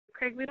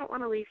Craig, we don't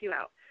want to leave you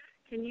out.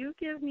 Can you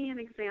give me an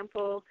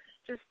example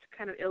just to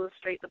kind of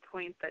illustrate the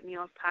point that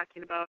Neil's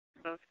talking about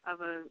of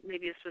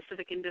maybe a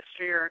specific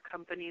industry or a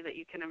company that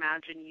you can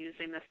imagine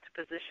using this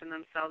to position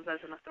themselves as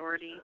an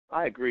authority?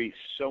 I agree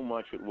so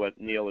much with what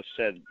Neil has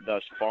said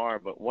thus far,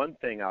 but one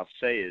thing I'll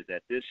say is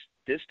that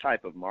this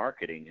type of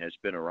marketing has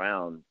been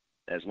around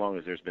as long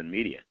as there's been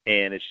media,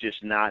 and it's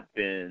just not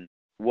been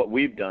 – what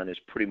we've done is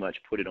pretty much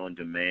put it on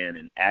demand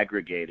and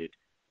aggregated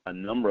a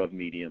number of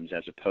mediums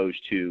as opposed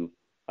to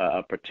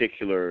a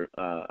particular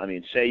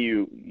say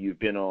you've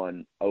been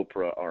on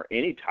Oprah or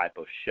any type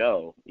of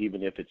show,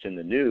 even if it's in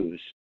the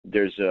news.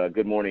 There's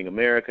Good Morning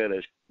America,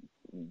 there's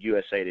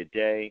USA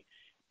Today,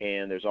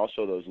 and there's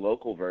also those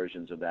local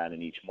versions of that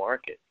in each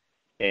market.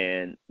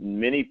 And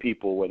many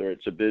people, whether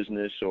it's a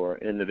business or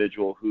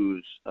individual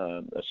who's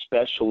a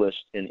specialist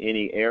in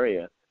any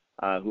area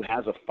who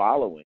has a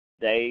following,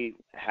 they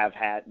have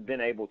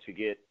been able to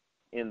get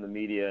in the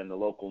media and the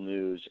local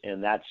news,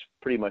 and that's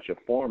pretty much a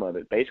form of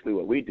it. Basically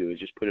what we do is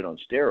just put it on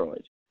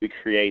steroids. We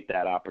create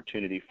that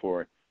opportunity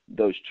for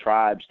those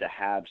tribes to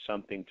have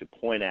something to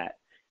point at,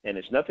 and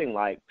it's nothing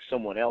like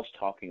someone else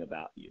talking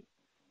about you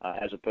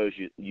as opposed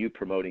to you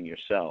promoting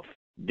yourself.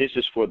 This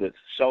is for the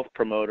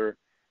self-promoter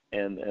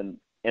and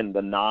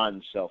the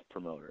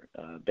non-self-promoter.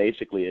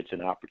 Basically, it's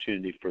an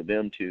opportunity for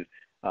them to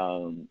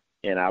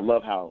and I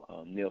love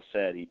how Neil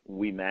said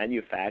we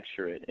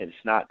manufacture it. And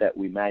it's not that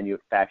we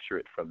manufacture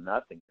it from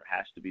nothing. There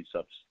has to be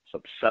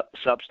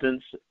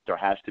substance. There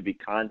has to be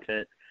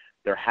content.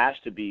 There has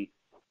to be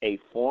a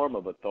form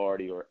of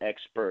authority or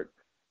expert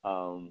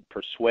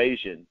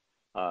persuasion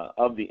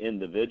of the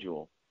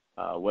individual,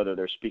 whether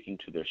they're speaking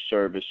to their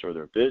service or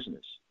their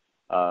business.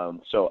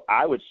 So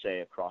I would say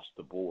across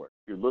the board,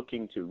 if you're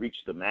looking to reach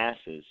the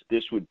masses,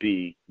 this would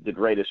be the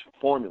greatest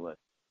formula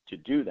to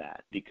do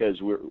that,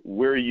 because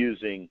we're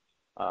using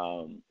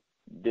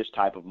this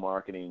type of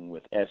marketing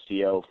with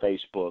SEO,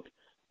 Facebook,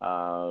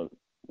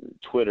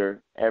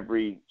 Twitter.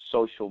 Every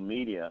social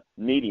media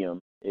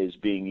medium is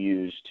being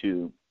used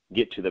to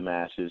get to the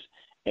masses,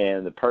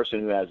 and the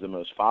person who has the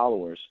most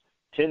followers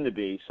tend to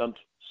be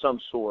some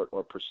sort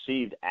or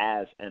perceived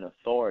as an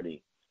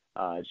authority.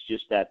 It's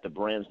just that the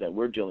brands that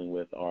we're dealing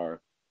with are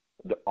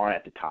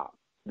at the top,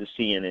 the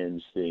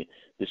CNNs, the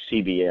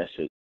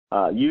CBSs.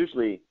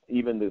 Usually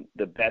even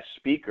the best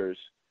speakers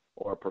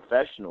or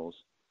professionals,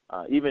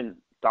 even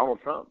Donald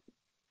Trump,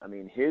 I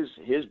mean,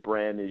 his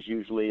brand is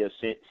usually a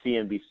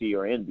CNBC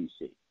or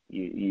NBC.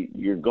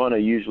 You're going to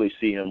usually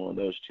see him on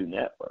those two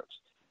networks.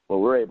 What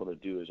we're able to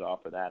do is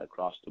offer that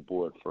across the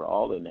board for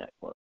all the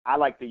networks. I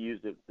like to use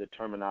the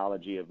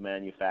terminology of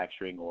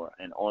manufacturing or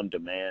an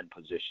on-demand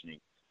positioning.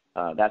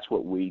 That's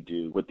what we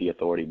do with the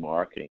authority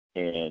marketing,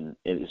 and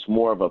it's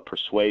more of a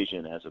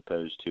persuasion as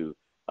opposed to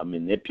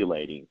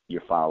manipulating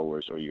your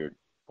followers or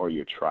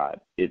your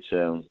tribe. It's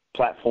a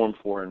platform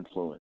for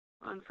influence.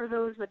 And for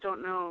those that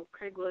don't know,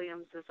 Craig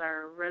Williams is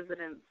our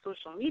resident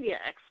social media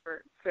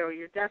expert, so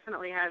you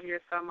definitely have your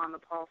thumb on the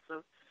pulse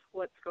of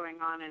what's going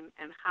on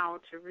and how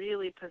to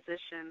really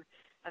position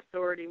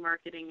authority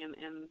marketing and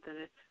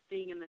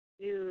being in the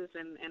news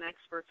and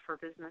experts for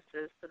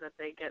businesses so that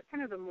they get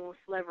kind of the most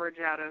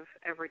leverage out of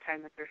every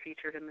time that they're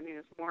featured in the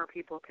news. More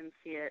people can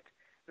see it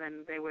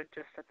than they would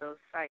just at those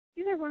sites.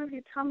 Either one of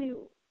you, tell me,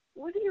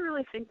 what do you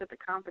really think that the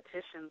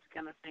competition's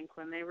going to think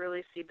when they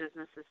really see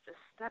businesses just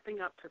stepping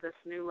up to this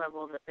new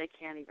level that they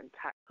can't even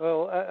touch?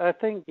 Well, I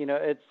think,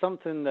 it's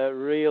something that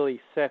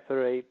really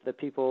separates the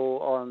people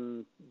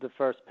on the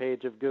first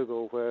page of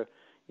Google, where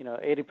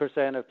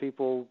 80% of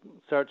people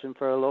searching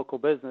for a local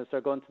business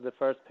are going to the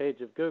first page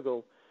of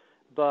Google,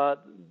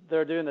 but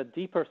they're doing a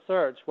deeper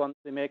search once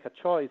they make a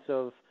choice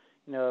of,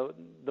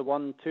 the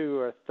 1, 2,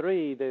 or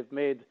 3. They've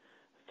made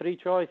 3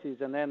 choices,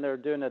 and then they're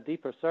doing a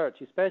deeper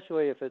search,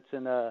 especially if it's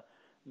in a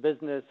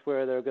business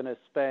where they're going to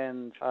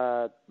spend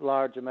a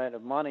large amount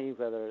of money,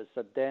 whether it's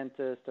a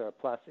dentist or a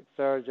plastic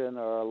surgeon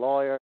or a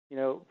lawyer.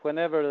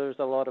 Whenever there's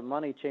a lot of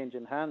money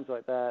changing hands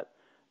like that,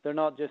 they're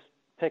not just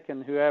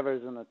picking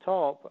whoever's in the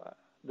top.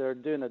 They're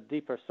doing a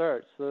deeper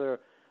search. So they're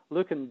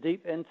looking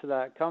deep into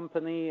that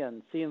company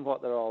and seeing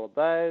what they're all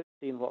about,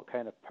 seeing what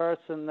kind of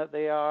person that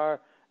they are,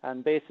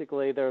 and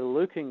basically they're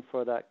looking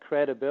for that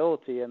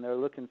credibility and they're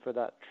looking for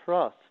that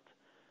trust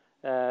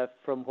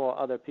from what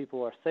other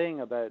people are saying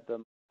about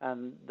them.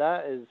 And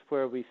that is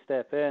where we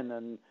step in,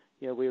 and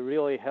we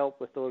really help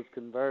with those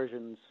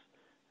conversions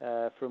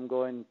from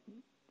going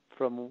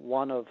from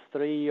 1 of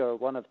 3 or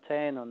 1 of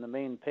 10 on the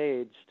main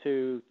page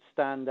to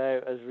stand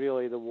out as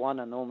really the one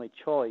and only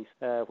choice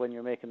when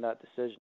you're making that decision.